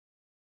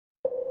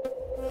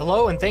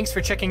Hello and thanks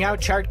for checking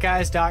out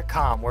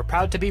TheChartGuys.com. We're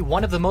proud to be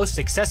one of the most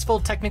successful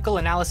technical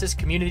analysis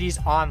communities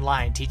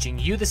online, teaching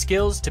you the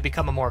skills to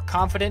become a more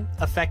confident,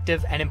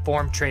 effective, and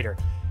informed trader.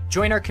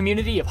 Join our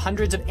community of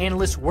hundreds of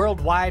analysts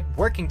worldwide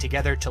working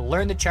together to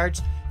learn the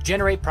charts,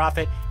 generate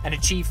profit, and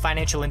achieve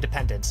financial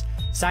independence.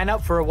 Sign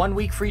up for a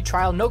 1-week free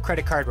trial, no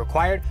credit card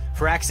required,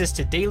 for access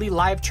to daily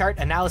live chart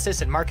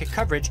analysis and market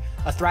coverage,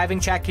 a thriving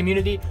chat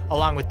community,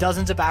 along with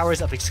dozens of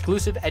hours of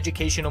exclusive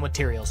educational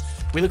materials.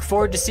 We look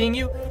forward to seeing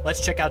you.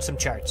 Let's check out some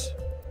charts.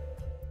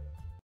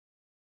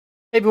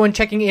 Hey everyone,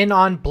 checking in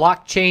on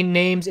blockchain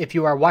names. If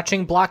you are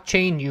watching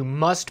blockchain, you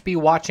must be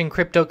watching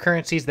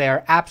cryptocurrencies. They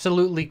are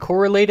absolutely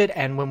correlated,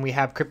 and when we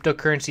have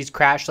cryptocurrencies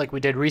crash like we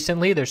did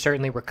recently, they're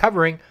certainly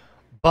recovering,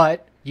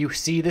 but you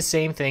see the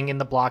same thing in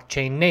the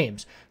blockchain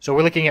names. So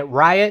we're looking at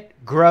RIOT,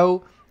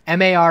 GROW,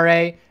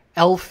 MARA,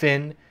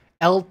 LFIN,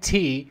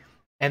 LT,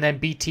 and then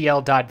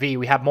BTLV.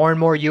 We have more and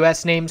more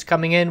US names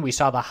coming in. We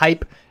saw the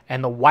hype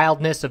and the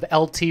wildness of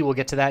LT. We'll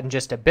get to that in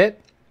just a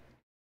bit.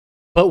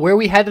 But where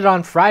we headed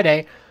on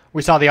Friday,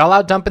 we saw the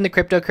all-out dump in the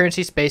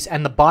cryptocurrency space,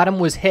 and the bottom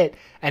was hit,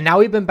 and now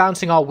we've been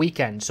bouncing all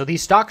weekend. So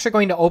these stocks are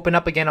going to open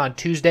up again on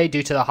Tuesday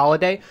due to the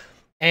holiday,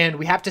 and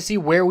we have to see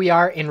where we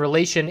are in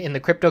relation in the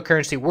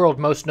cryptocurrency world,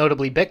 most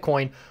notably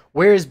Bitcoin.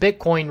 Where is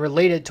Bitcoin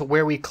related to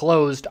where we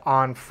closed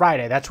on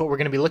Friday? That's what we're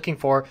going to be looking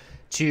for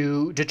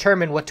to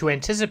determine what to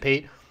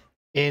anticipate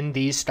in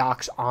these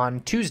stocks on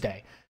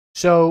Tuesday.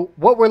 So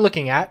what we're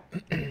looking at,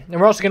 and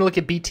we're also going to look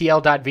at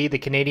BTLV, the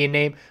Canadian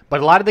name,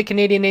 but a lot of the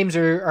Canadian names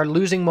are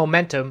losing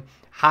momentum,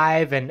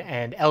 Hive and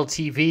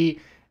LTV,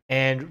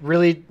 and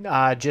really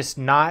just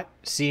not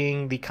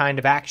seeing the kind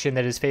of action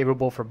that is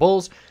favorable for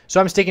bulls. So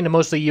I'm sticking to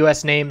mostly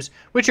US names,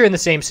 which are in the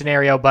same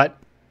scenario, but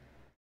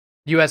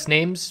US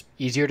names,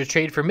 easier to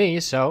trade for me,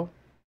 so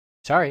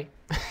sorry.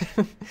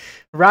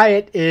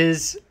 RIOT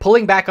is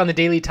pulling back on the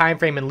daily time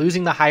frame and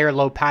losing the higher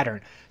low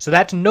pattern. So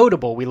that's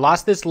notable. We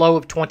lost this low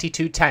of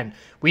 22.10.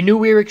 We knew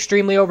we were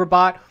extremely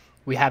overbought.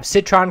 We have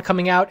Citron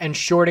coming out and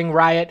shorting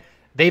RIOT.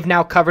 They've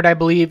now covered, I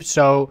believe,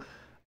 so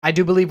I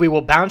do believe we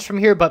will bounce from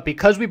here, but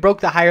because we broke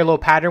the higher low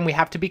pattern, we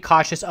have to be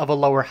cautious of a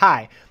lower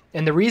high.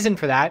 And the reason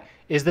for that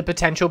is the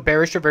potential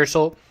bearish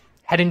reversal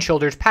head and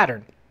shoulders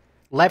pattern.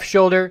 Left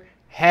shoulder,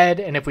 head,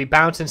 and if we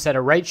bounce instead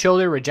of right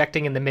shoulder,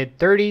 rejecting in the mid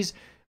 30s,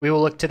 we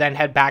will look to then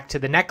head back to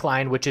the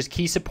neckline, which is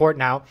key support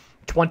now,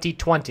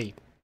 2020.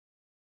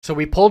 So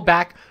we pulled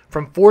back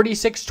from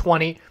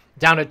 46.20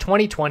 down to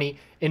 2020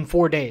 in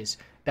 4 days.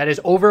 That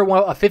is over a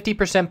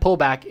 50%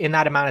 pullback in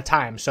that amount of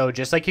time. So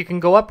just like you can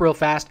go up real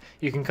fast,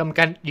 you can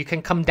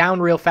come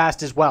down real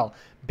fast as well.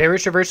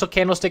 Bearish reversal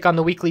candlestick on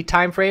the weekly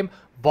time frame,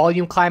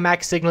 volume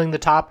climax signaling the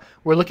top.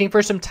 We're looking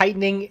for some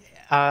tightening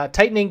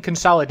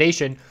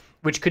consolidation,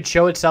 which could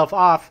show itself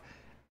off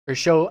or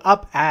show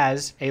up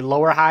as a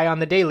lower high on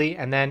the daily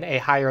and then a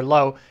higher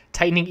low,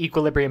 tightening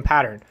equilibrium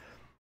pattern.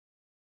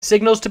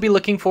 Signals to be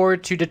looking for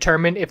to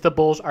determine if the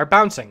bulls are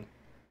bouncing.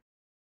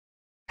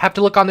 Have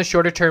to look on the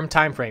shorter term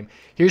time frame.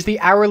 Here's the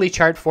hourly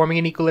chart forming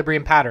an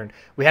equilibrium pattern.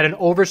 We had an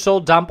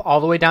oversold dump all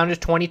the way down to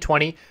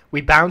 2020.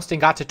 We bounced and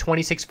got to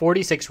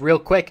 26.46 real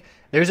quick.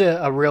 There's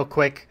a real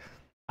quick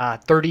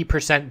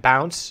 30%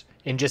 bounce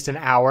in just an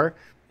hour.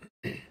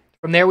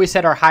 From there, we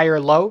set our higher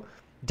low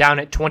down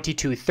at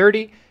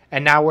 22.30,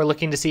 and now we're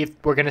looking to see if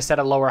we're going to set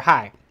a lower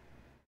high.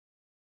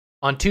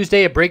 On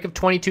Tuesday, a break of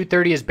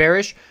 22.30 is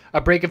bearish,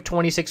 a break of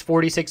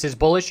 26.46 is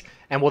bullish,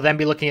 and we'll then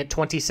be looking at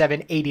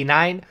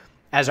 27.89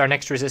 as our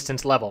next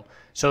resistance level.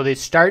 So the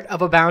start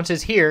of a bounce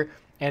is here,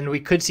 and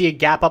we could see a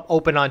gap up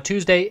open on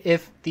Tuesday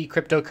if the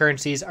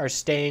cryptocurrencies are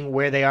staying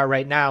where they are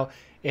right now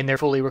in their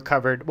fully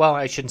recovered, well,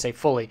 I shouldn't say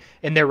fully,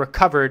 in their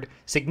recovered,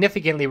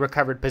 significantly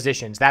recovered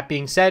positions. That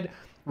being said,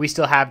 we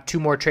still have 2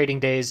 more trading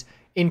days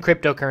in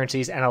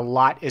cryptocurrencies, and a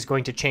lot is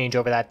going to change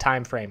over that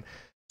time frame.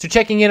 So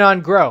checking in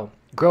on GROW.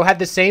 GROW had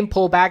the same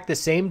pullback, the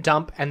same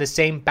dump, and the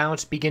same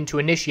bounce begin to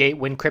initiate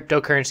when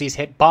cryptocurrencies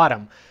hit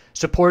bottom.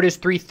 Support is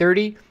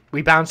 330.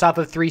 We bounce off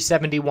of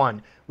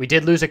 371. We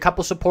did lose a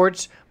couple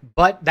supports,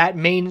 but that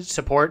main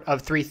support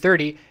of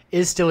 330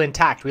 is still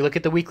intact. We look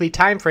at the weekly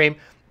time frame.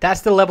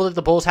 That's the level that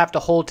the bulls have to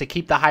hold to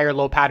keep the higher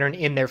low pattern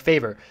in their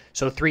favor.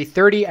 So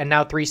 330 and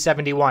now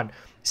 371.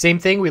 Same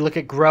thing, we look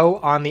at GROW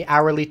on the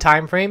hourly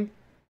time frame.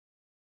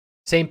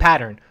 Same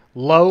pattern.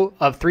 Low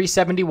of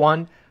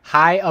 371,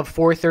 high of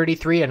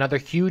 433, another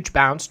huge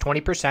bounce,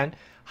 20%.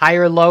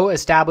 Higher low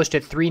established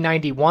at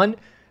 391.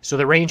 So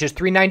the range is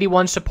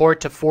 391 support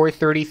to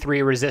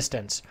 433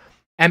 resistance.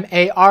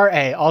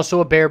 MARA, also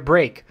a bear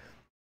break.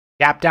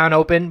 Gap down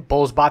open,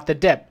 bulls bought the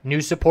dip.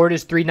 New support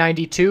is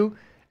 392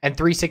 and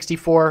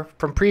 364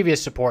 from previous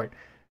support.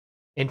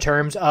 In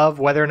terms of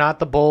whether or not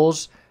the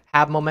bulls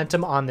have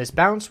momentum on this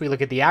bounce, we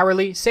look at the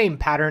hourly, same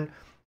pattern.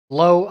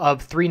 Low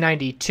of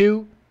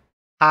 392,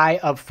 high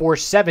of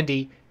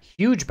 470,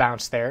 huge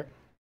bounce there.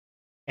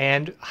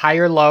 And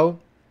higher low,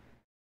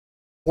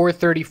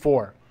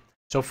 434.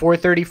 So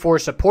 434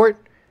 support,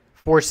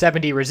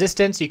 470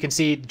 resistance. You can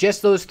see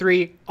just those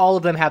three, all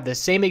of them have the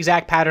same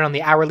exact pattern on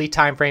the hourly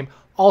time frame,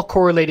 all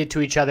correlated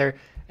to each other.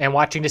 and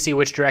watching to see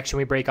which direction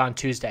we break on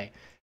Tuesday.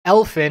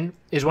 Elfin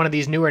is one of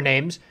these newer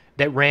names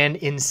that ran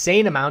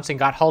insane amounts and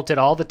got halted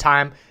all the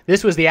time.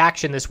 This was the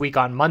action this week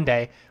on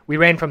Monday. We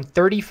ran from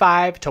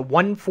 35 to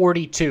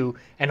 142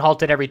 and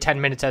halted every 10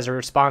 minutes as a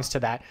response to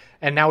that.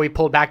 And now we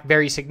pulled back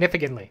very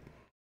significantly.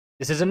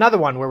 This is another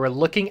one where we're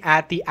looking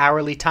at the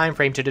hourly time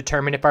frame to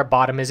determine if our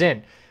bottom is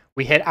in.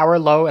 We hit our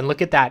low, and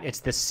look at that. It's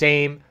the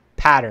same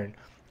pattern.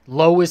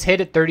 Low was hit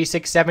at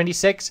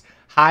 36.76,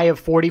 high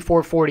of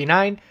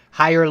 44.49,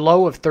 higher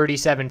low of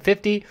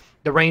 37.50.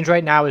 The range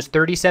right now is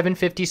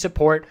 37.50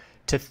 support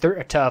to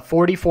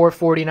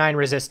 44.49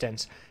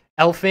 resistance.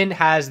 Elfin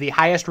has the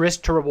highest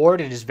risk to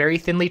reward. It is very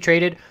thinly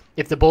traded.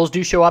 If the bulls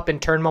do show up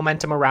and turn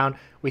momentum around,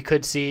 we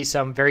could see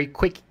some very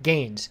quick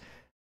gains.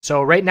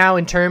 So right now,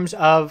 in terms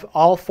of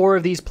all four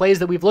of these plays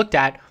that we've looked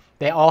at,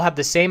 they all have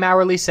the same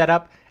hourly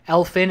setup.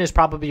 Elfin is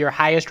probably your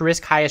highest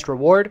risk, highest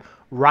reward.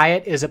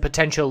 RIOT is a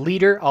potential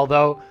leader,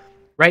 although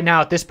right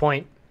now at this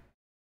point,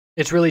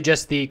 it's really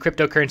just the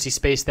cryptocurrency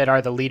space that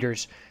are the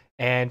leaders,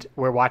 and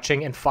we're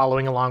watching and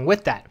following along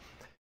with that.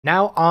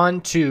 Now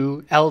on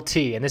to LT,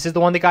 and this is the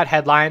one that got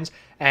headlines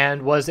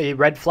and was a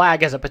red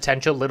flag as a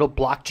potential little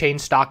blockchain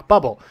stock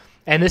bubble.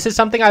 And this is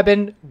something I've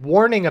been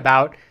warning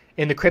about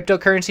in the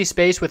cryptocurrency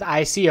space with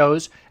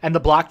ICOs and the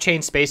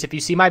blockchain space. If you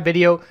see my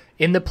video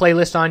in the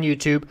playlist on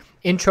YouTube,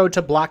 Intro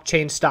to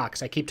Blockchain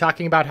Stocks, I keep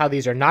talking about how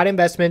these are not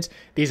investments,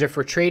 these are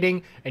for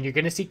trading, and you're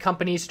going to see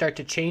companies start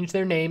to change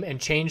their name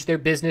and change their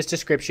business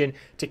description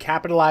to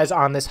capitalize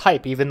on this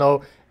hype, even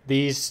though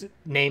these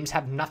names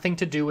have nothing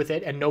to do with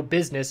it and no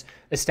business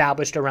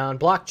established around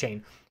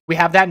blockchain. We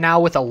have that now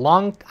with a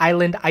Long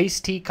Island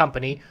iced tea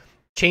company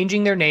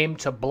changing their name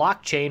to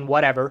Blockchain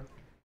whatever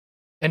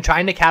and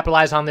trying to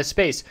capitalize on this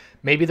space.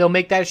 Maybe they'll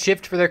make that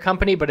shift for their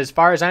company, but as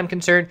far as I'm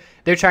concerned,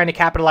 they're trying to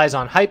capitalize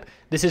on hype.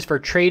 This is for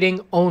trading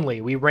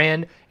only. We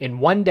ran in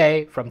one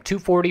day from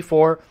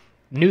 244.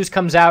 News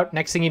comes out.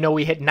 Next thing you know,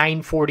 we hit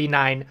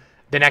 949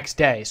 the next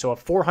day. So a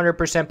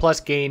 400% plus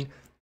gain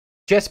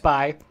just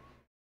by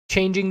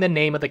changing the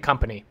name of the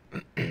company.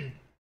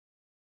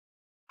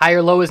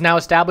 Higher low is now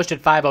established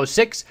at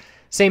 506.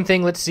 Same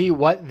thing. Let's see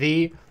what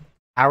the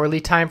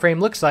hourly time frame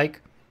looks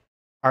like.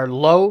 Our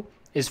low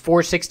is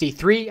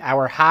 463.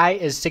 Our high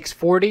is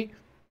 640.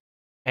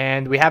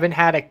 And we haven't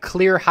had a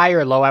clear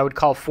higher low. I would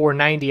call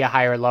 490 a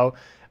higher low.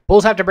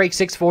 Bulls have to break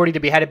 640 to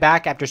be headed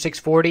back. After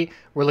 640,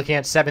 we're looking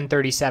at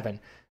 737.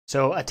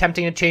 So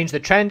attempting to change the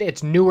trend.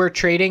 It's newer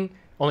trading.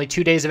 Only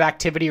 2 days of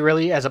activity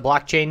really as a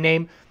blockchain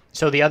name.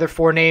 So the other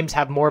four names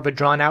have more of a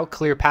drawn out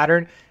clear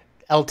pattern.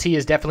 LT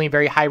is definitely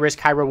very high risk,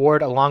 high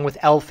reward, along with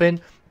Elfin.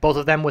 Both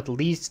of them with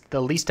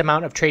the least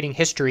amount of trading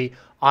history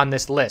on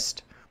this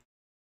list.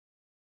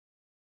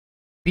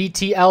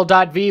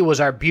 BTLV was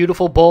our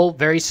beautiful bull,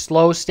 very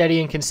slow, steady,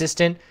 and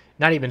consistent.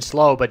 Not even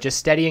slow, but just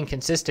steady and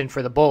consistent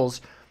for the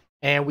bulls.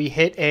 And we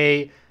hit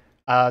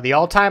the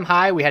all-time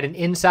high. We had an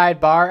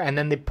inside bar, and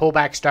then the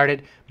pullback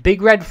started.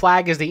 Big red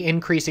flag is the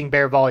increasing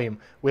bear volume.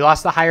 We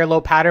lost the higher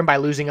low pattern by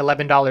losing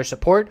 $11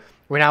 support.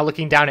 We're now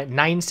looking down at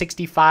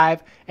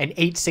 965 and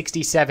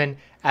 867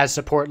 as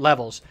support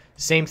levels.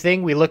 Same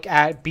thing, we look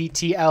at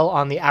BTL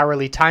on the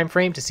hourly time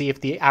frame to see if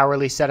the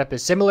hourly setup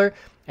is similar,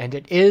 and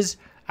it is.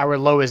 Our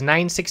low is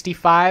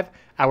 965,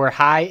 our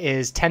high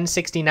is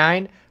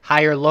 1069,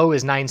 higher low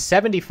is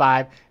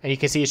 975, and you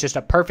can see it's just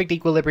a perfect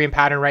equilibrium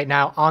pattern right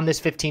now on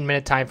this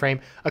 15-minute time frame.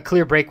 A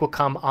clear break will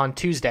come on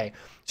Tuesday.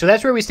 So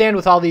that's where we stand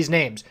with all these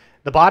names.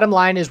 The bottom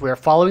line is we're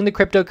following the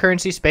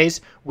cryptocurrency space.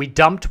 We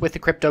dumped with the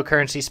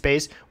cryptocurrency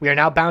space. We are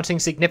now bouncing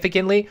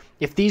significantly.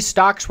 If these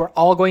stocks were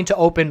all going to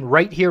open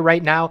right here,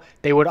 right now,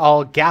 they would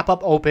all gap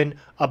up open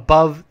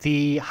above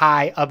the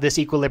high of this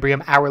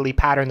equilibrium hourly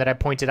pattern that I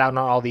pointed out on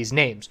all these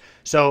names.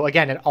 So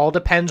again, it all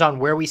depends on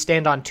where we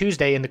stand on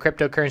Tuesday in the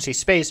cryptocurrency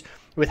space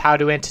with how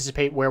to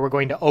anticipate where we're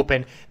going to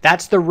open.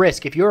 That's the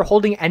risk. If you're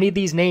holding any of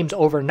these names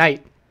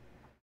overnight,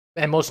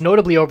 and most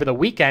notably over the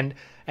weekend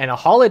and a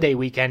holiday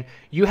weekend,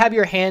 you have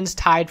your hands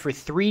tied for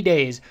 3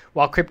 days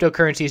while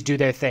cryptocurrencies do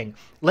their thing.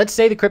 Let's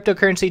say the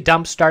cryptocurrency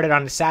dump started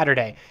on a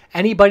Saturday.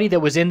 Anybody that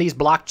was in these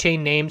blockchain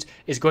names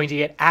is going to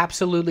get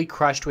absolutely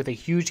crushed with a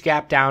huge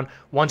gap down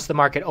once the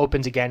market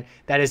opens again.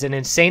 That is an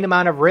insane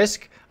amount of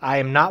risk I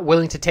am not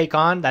willing to take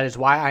on. That is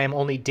why I am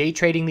only day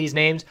trading these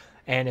names,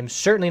 and am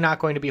certainly not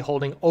going to be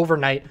holding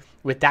overnight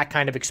with that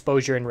kind of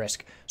exposure and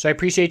risk. So I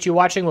appreciate you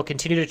watching. We'll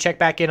continue to check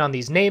back in on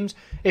these names.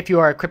 If you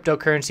are a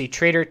cryptocurrency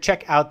trader,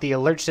 check out the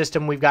alert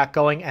system we've got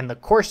going and the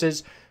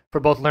courses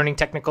for both learning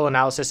technical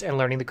analysis and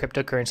learning the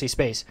cryptocurrency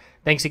space.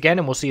 Thanks again,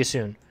 and we'll see you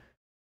soon.